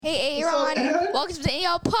Hey, Aaron. Welcome to the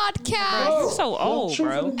AL podcast. Bro, you're so old, truth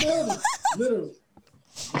bro. in the building. Literally.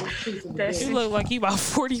 Truth in the building. You look like you about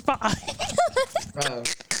 45.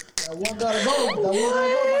 That one gotta go.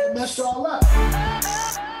 Might mess y'all up.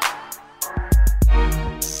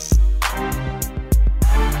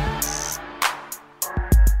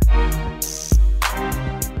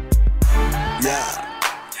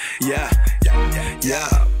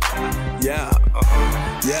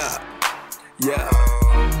 Yeah.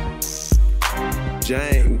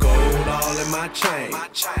 Jane, gold all in my chain,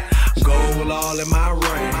 gold all in my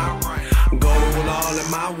ring, gold all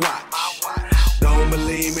in my watch. Don't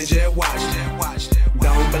believe me, just watch.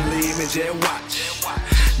 Don't believe me, just watch.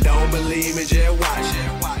 Don't believe me, just watch.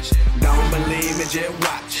 Don't believe me, just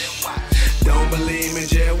watch. Don't believe me,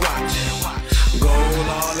 just watch. Gold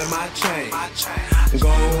all in my chain,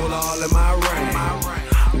 gold all in my ring,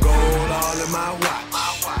 gold all in my watch.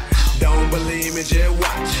 Don't believe me, just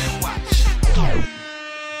watch.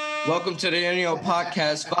 Welcome to the NEO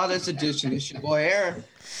Podcast, Father's Edition. It's your boy Aaron.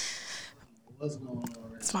 What's going on?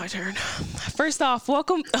 It's my turn. First off,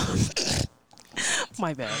 welcome.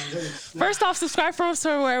 My bad. First off, subscribe for us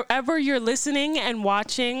wherever you're listening and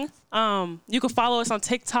watching. You can follow us on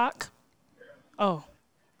TikTok. Oh,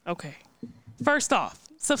 okay. First off,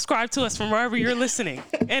 subscribe to us from wherever you're listening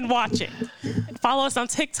and watching. Follow us on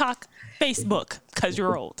TikTok, Facebook, because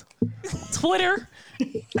you're old, Twitter,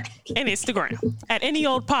 and Instagram at Any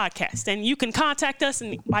Old Podcast. And you can contact us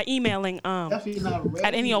by emailing at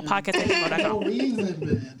anyoldpodcast@gmail.com. No reason,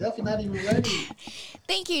 man. Definitely not even ready.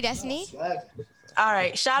 Thank you, Destiny. All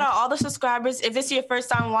right, shout out all the subscribers. If it's your first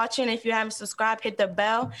time watching, if you haven't subscribed, hit the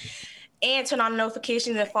bell and turn on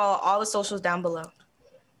notifications and follow all the socials down below.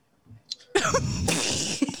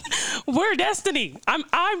 We're Destiny. I'm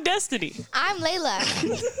Destiny. I'm Layla.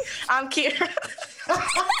 I'm Kira.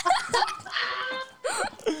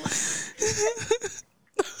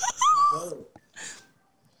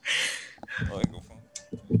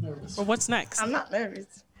 Well, what's next? I'm not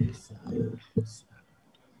nervous.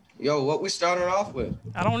 Yo, what we started off with?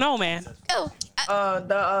 I don't know, man. Oh,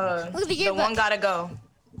 The look at the yearbook. one gotta go.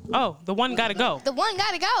 Oh, the one gotta go. The one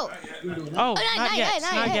gotta go. Oh, not yet.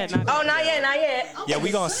 Oh, not yet. Yeah,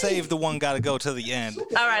 we gonna save the one gotta go till the end.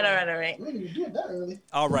 All right. We didn't do it that early.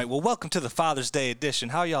 All right, well, welcome to the Father's Day edition.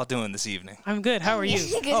 How y'all doing this evening? I'm good. How are you?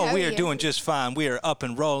 Good, Oh, how we are you? doing just fine. We are up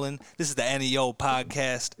and rolling. This is the NEO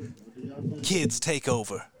podcast. Kids take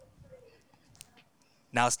over.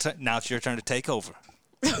 Now it's your turn to take over.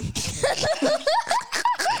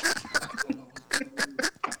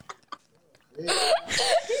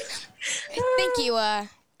 Thank you,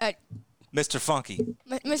 Mr. Funky.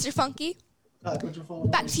 Mr. Funky. Put your phone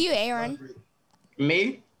Back to you, Aaron.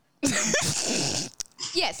 Me?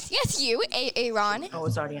 Yes, you, Aaron. Oh,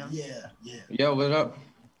 it's already on. Yeah. Yo, what up?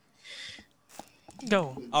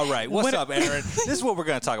 Go. All right, what's What- up, Aaron? This is what we're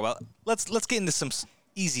gonna talk about. Let's get into some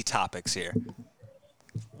easy topics here.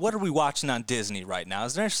 What are we watching on Disney right now?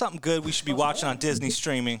 Is there something good we should be watching on Disney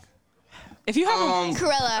streaming? If you have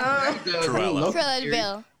Corella. The Cruella. new Loki Corella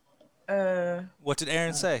series. Bill. What did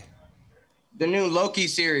Aaron say? The new Loki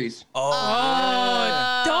series.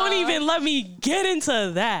 don't even let me get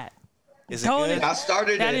into that. Is it Don't good? I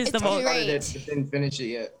started That it. is the It's most. great. But didn't finish it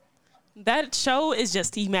yet. That show is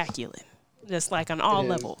just immaculate, just like on all It is.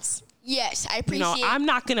 levels. Yes, I You appreciate know, it. I'm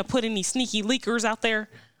not gonna put any sneaky leakers out there,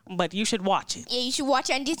 but you should watch it. Yeah, you should watch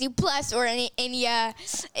it on Disney Plus or any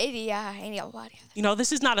what? You know,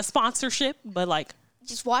 this is not a sponsorship, but like,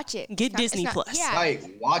 Just watch it. Get It's not- Disney it's not- Plus. Yeah, Like,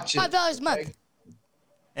 watch it. $5 a month.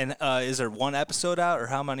 And is there one episode out, or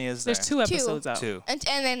how many is there? there's 2 episodes out. Two. And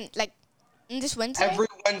then like this Wednesday. Every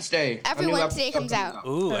Wednesday. Every a new Wednesday episode comes out.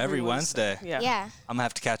 Ooh, every Wednesday. Yeah, Yeah, I'm gonna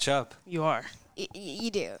have to catch up. you are. you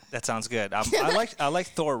do. That sounds good. I like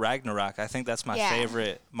Thor Ragnarok. I think that's my Yeah.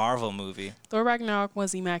 favorite Marvel movie. Thor Ragnarok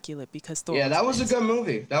was immaculate because Thor. Yeah, was that was a amazing. good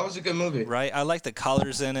movie. That was a good movie. Right? I like the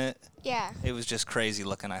colors in it. Yeah. It was just crazy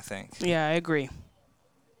looking, I think. Yeah, I agree.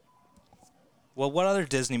 Well, what other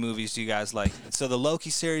Disney movies do you guys like? So the Loki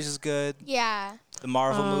series is good. Yeah. The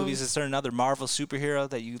Marvel movies. Is there another Marvel superhero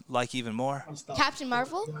that you like even more? Captain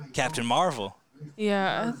Marvel. Captain Marvel.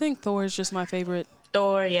 Yeah, I think Thor is just my favorite.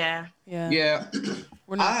 Thor, yeah. Yeah. Yeah.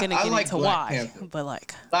 We're not I gonna get like into Black why, Panther. but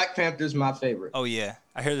like, Black Panther's my favorite. Oh yeah,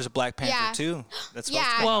 I hear there's a Black Panther Yeah. too. That's supposed to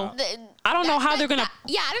Yeah. come Well, out. I don't know how they're gonna.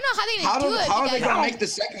 Yeah, I don't know how they're How, gonna do it. how are they because- going to make the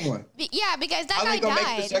second one? Yeah, because that How are guy they going to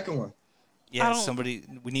make the died. second one? Yeah, I don't- somebody.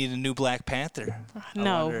 We need a new Black Panther. I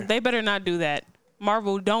No, wonder. they better not do that.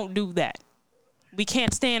 Marvel, don't do that. We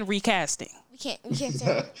can't stand recasting. We can't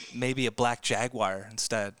say. Maybe a Black Jaguar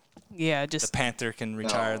instead. Yeah, The just Panther can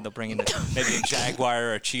retire and they'll bring in maybe a Jaguar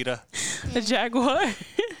or a cheetah. a jaguar.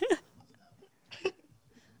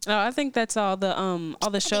 No, I think that's all the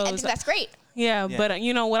I shows. think that's great. Yeah, Yeah. but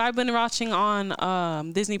you know what I've been watching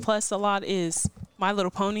on Disney Plus a lot is My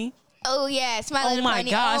Little Pony. Oh yes, My Oh Little my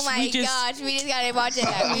Pony. gosh, oh my we just- gosh, we just gotta watch it.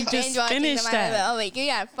 We just binge watching finished My that. Little. Oh my, we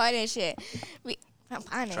gotta finish it. Not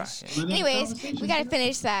punish. Anyways, we gotta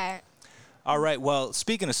finish that. All right. Well,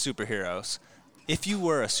 speaking of superheroes, if you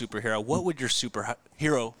were a superhero, what would your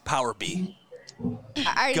superhero power be?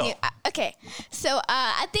 I already Go. knew- okay, so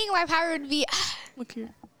I think my power would be. Look here.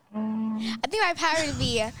 I think my power would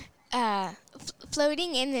be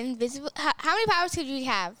floating and invisible. How many powers could you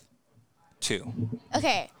have? 2.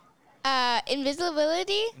 Okay,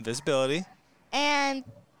 invisibility Invisibility. and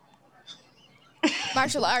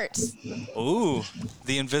martial arts. Ooh,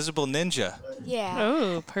 the invisible ninja. Yeah.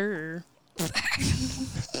 Oh, purr.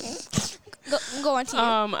 Go on to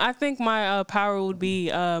you. I think my power would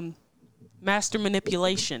be master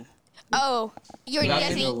manipulation. Oh, you already,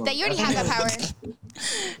 That's a good one. you already have that power.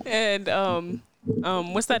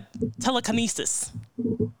 And what's that? Telekinesis.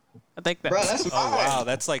 I think Bro, that's. that's Oh wow,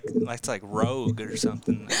 that's like Rogue or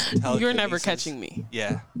something. You're never Telekinesis. catching me.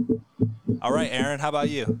 Yeah. All right, Aaron. How about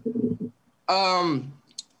you?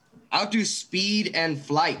 I'll do speed and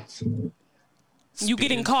flight. You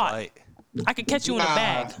getting Speed caught. flight. I could catch you in a Nah.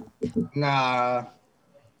 bag.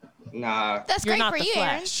 Nah. That's You're great not for the you,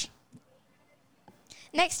 Aaron. Flash.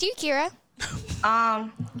 Next, you, Kira.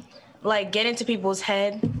 Like get into people's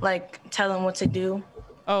head, like tell them what to do.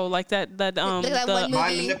 Oh, like that Like that one the movie.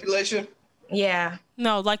 Mind manipulation. Yeah.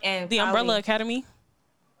 no, like And the Umbrella probably- Academy.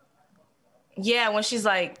 Yeah, when she's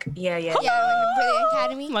like, yeah. Yeah, when the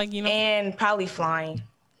Academy. Like you know. And probably flying.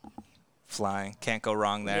 Flying. Can't go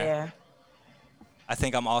wrong there. Yeah. I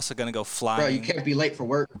think I'm also gonna go flying. Bro, you can't be late for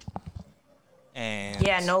work. And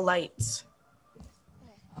Yeah, no lights.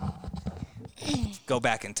 go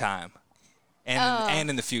back in time. And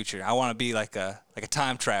in the future. I want to be like a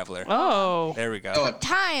time traveler. Oh, There we go. Oh,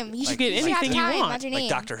 Time. You should get you should have anything you time. want. That's your Like name.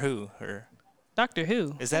 Doctor Who or Doctor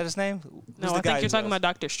Who. is that his name? Who's No, the I guy think who you're talking knows? about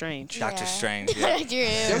Doctor Strange. Doctor Yeah. Strange. Yeah. Doctor Who.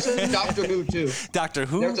 there's a Doctor Who too. Doctor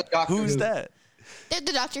Who? There's a Doctor Who's Who. that?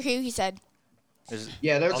 The Doctor Who, he said.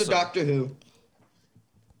 Yeah, there's Also- a Doctor Who,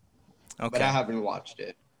 Okay. but I haven't watched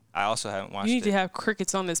it. I also haven't watched You need it. to have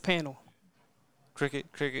crickets on this panel. Cricket.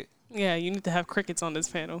 Yeah, you need to have crickets on this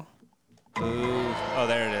panel. Ooh. Oh,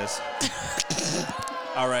 there it is.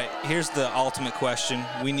 All right, here's the ultimate question.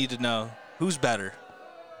 We need to know who's better,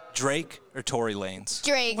 Drake or Tory Lanez?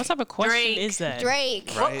 Drake. What type of question Drake. is that?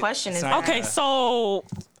 Drake. What question It's is not that? Okay, so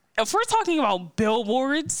if we're talking about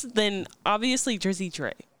billboards, then obviously Drizzy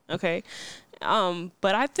Drake. Okay,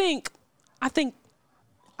 but I think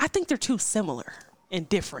they're too similar and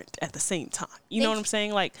different at the same time. You know what I'm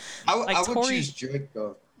saying? Like, I like would Tory. choose Drake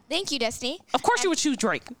though. Thank you, Destiny. Of course, you would choose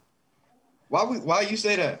Drake Why you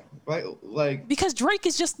say that? Right? Like because Drake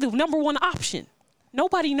is just the number one option.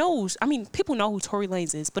 Nobody knows. I mean, people know who Tory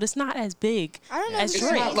Lanez is, but it's not as big I don't know as who it's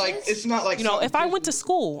Drake. not like You know, something if I went to different.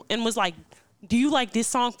 school and was like, "Do you like this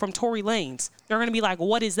song from Tory Lanez?" They're gonna be like,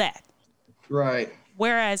 "What is that?" Right.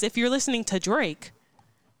 Whereas if you're listening to Drake,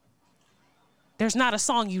 there's not a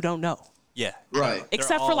song you don't know, Yeah. Right.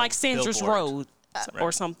 except for all like Sandra's billboard. Road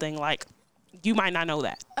or something. Like, you might not know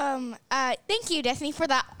that. Thank you, Destiny, for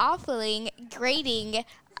that awfuling grading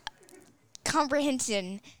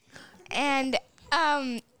comprehension. And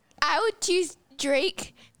I would choose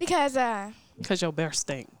Drake because Because your bear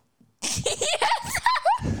stink.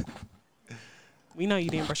 We know you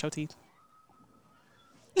didn't brush your teeth.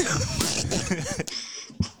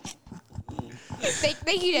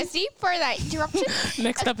 thank you, Destiny, for that interruption.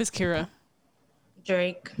 Next up is Kira.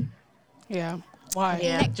 Drake. Yeah. Why?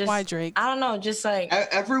 Yeah. Just, Why Drake? I don't know. Just like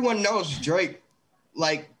Everyone knows Drake.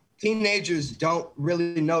 Like teenagers don't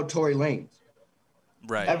really know Tory Lanez.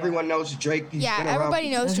 Right. Everyone knows Drake. He's Yeah, been around everybody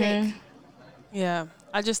for- knows Drake. Yeah.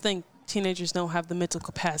 I just think teenagers don't have the mental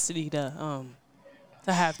capacity to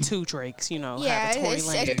have two Drakes. You know. Yeah, have a Tory it's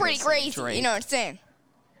Lanez pretty and crazy. Drake. You know what I'm saying?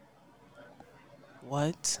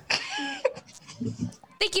 What?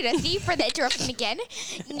 Thank you, Dusty, for the interruption again.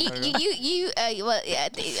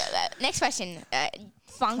 Next question.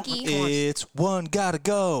 Funky. It's one gotta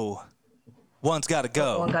go. One's gotta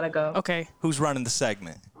go. one gotta go. Okay. Who's running the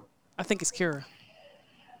segment? I think it's Kira.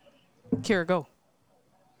 Kira, go.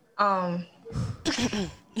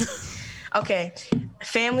 Okay.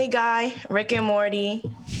 Family Guy, Rick and Morty,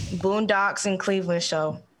 Boondocks, and Cleveland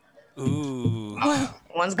Show. Ooh.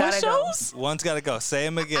 One's What gotta go. shows? One's gotta go. Say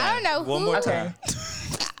them again. I don't know One who- more Okay. time.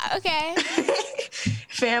 Okay.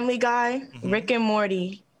 Family Guy, Rick and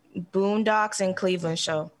Morty, Boondocks, and Cleveland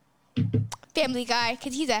Show. Family Guy,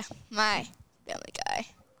 because he's my family guy.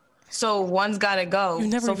 So one's gotta go. You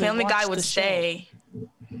never So even Family Guy watched would the show. stay.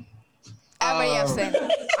 Everybody else then.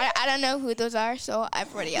 I don't know who those are, so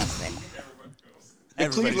everybody else then. The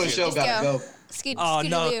Cleveland show Let's gotta go. Oh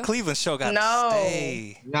no, Cleveland show got to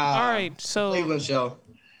stay. Nah. All right, so Cleveland show.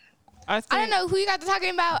 I don't know who you guys are talking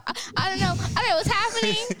about. I don't know what's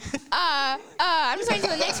happening. I'm just going to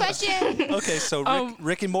the next question. Okay, so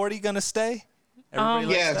Rick and Morty gonna stay? Everybody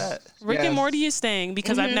likes Yes. that. Rick and Morty is staying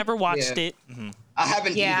because I've never watched Yeah. it. I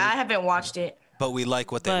haven't. Yeah, either. I haven't watched it. But we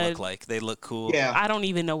like what they But- look like. They look cool. Yeah. I don't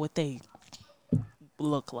even know what they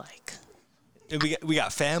look like. And we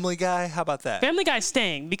got Family Guy. How about that? Family Guy's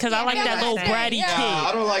staying because I Yeah, like that Family little Guy's bratty staying. kid Nah,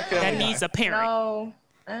 I don't like that Family needs Guy. a parent. No.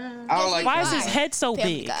 I don't like. Why is Family his Guy. head so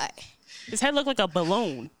Family big? Guy. His head looked like a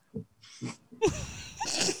balloon.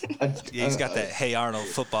 Yeah, he's got that Hey Arnold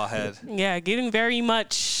football head. Yeah, getting very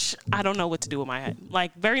much, I don't know what to do with my head.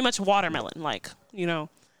 Like, very much watermelon. Like,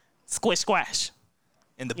 squish, squash.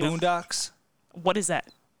 In the You know. Boondocks, What is that?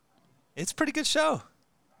 it's a pretty good show.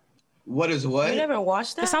 What is what? You never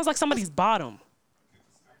watched It that? sounds like somebody's bottom.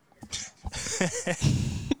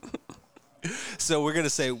 So we're gonna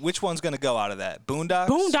say which one's gonna go out of that? Boondocks.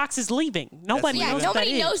 Boondocks is leaving. Nobody Yeah, knows what that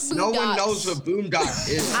nobody is. knows No Boondocks. one knows what Boondocks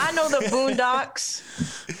is. I know the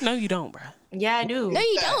Boondocks. No, you don't, bruh. Yeah, I do. No,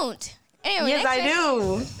 you don't. Anyway, Yes, next I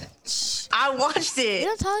question. do. I watched We it.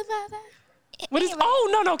 don't talk about that. What is? Anyway.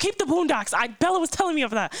 Oh no, keep the Boondocks. Bella was telling me of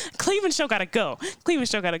that. Cleveland show gotta go. Cleveland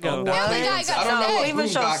show gotta go. Oh, Family Guy I got don't know to what stay. Cleveland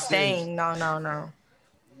Boondocks show's is. staying.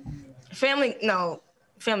 No.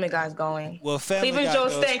 Family Guy's going. Well, Family Cleveland Guy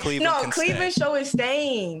show's goes, staying. Cleveland No, can Cleveland stay. show is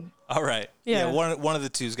staying. All right. Yeah. One of the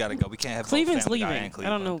two's got to go. We can't have both Cleveland's Family Guy leaving. and I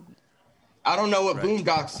don't Cleveland. know. I don't know what Right.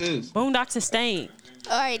 Boondocks is. Boondocks is staying.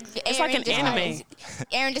 All right, It's like an anime.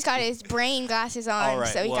 Aaron just got his brain glasses on, All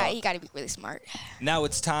right, so well- he got to be really smart. Now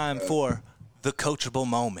it's time for the coachable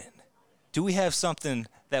moment. Do we have something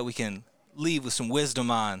that we can leave with some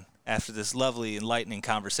wisdom on after this lovely, enlightening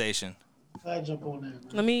conversation? I jump on there, man.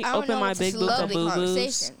 Let me I don't open know, my it's big a book of lovely boo boos.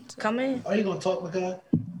 conversation. Come in. Are you gonna talk, my guy?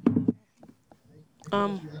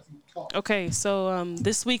 Okay, so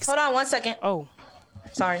this week's. Hold on 1 second. Oh,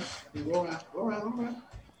 Sorry. All right.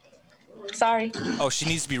 Sorry. Oh, she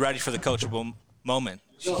needs to be ready for the coachable moment.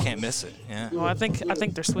 She can't miss it. Yeah. well, I think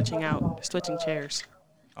they're switching out. They're switching chairs.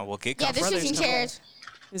 Oh, well, get Yeah, comfortable. they're switching chairs.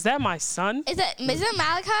 Is that my son? Is it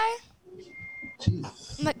Malachi?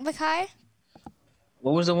 Malachi?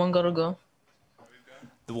 What was the one gotta go?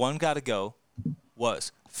 The one got to go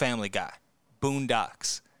was Family Guy,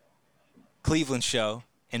 Boondocks, Cleveland Show,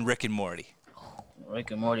 and Rick and Morty.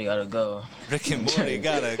 Rick and Morty gotta go. Rick and Morty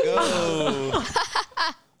gotta go.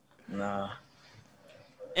 Nah.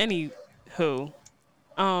 Anywho,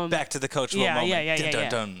 Back to the coachable Yeah, moment. yeah. Dun, dun,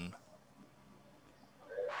 dun.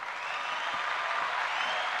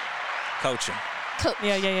 Coaching. Coach.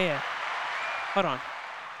 yeah. Hold on.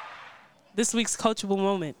 This week's coachable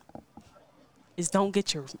moment is don't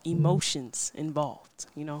get your emotions involved.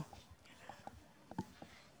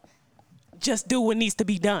 Just do what needs to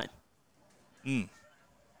be done.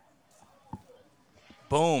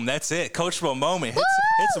 Boom, that's it. Coachable moment. Hit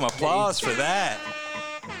some applause for that.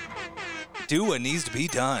 Do what needs to be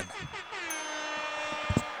done.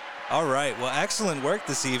 All right, well, excellent work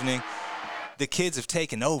this evening. The kids have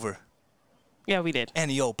taken over Yeah, we did.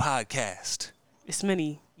 Any Old Podcast. It's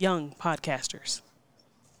many young podcasters.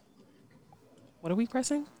 What are we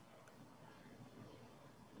pressing?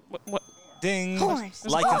 What? Ding. Horns.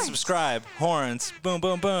 Like and Horns. subscribe. Horns. Boom,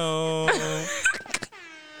 boom, boom.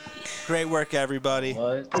 Great work, everybody.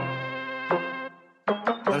 What?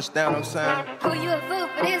 Understand what I'm saying? Pull you a fool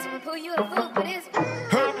for this one, pull you a fool for this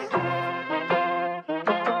one.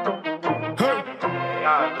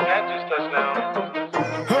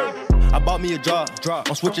 I bought me a drop.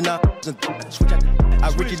 I'm switching out and switch out. I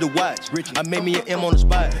Richie the watch. I made me an M on the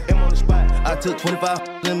spot. I took 25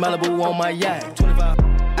 in Malibu on my yacht. 25.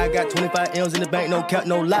 I got 25 M's in the bank, no cap,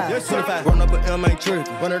 no lie. 25. Run up an M, ain't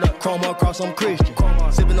tripping. Run it up, chrome across, I'm Christian.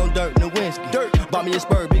 Sipping on dirt, no whiskey. Bought me a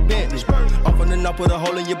Spur, big Bentley. I'm from the north, put a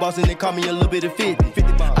hole in your boss and they call me a little bit of 50.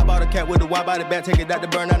 I bought a cat with a wide body bat, take it out to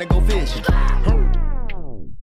burn out and go fishing.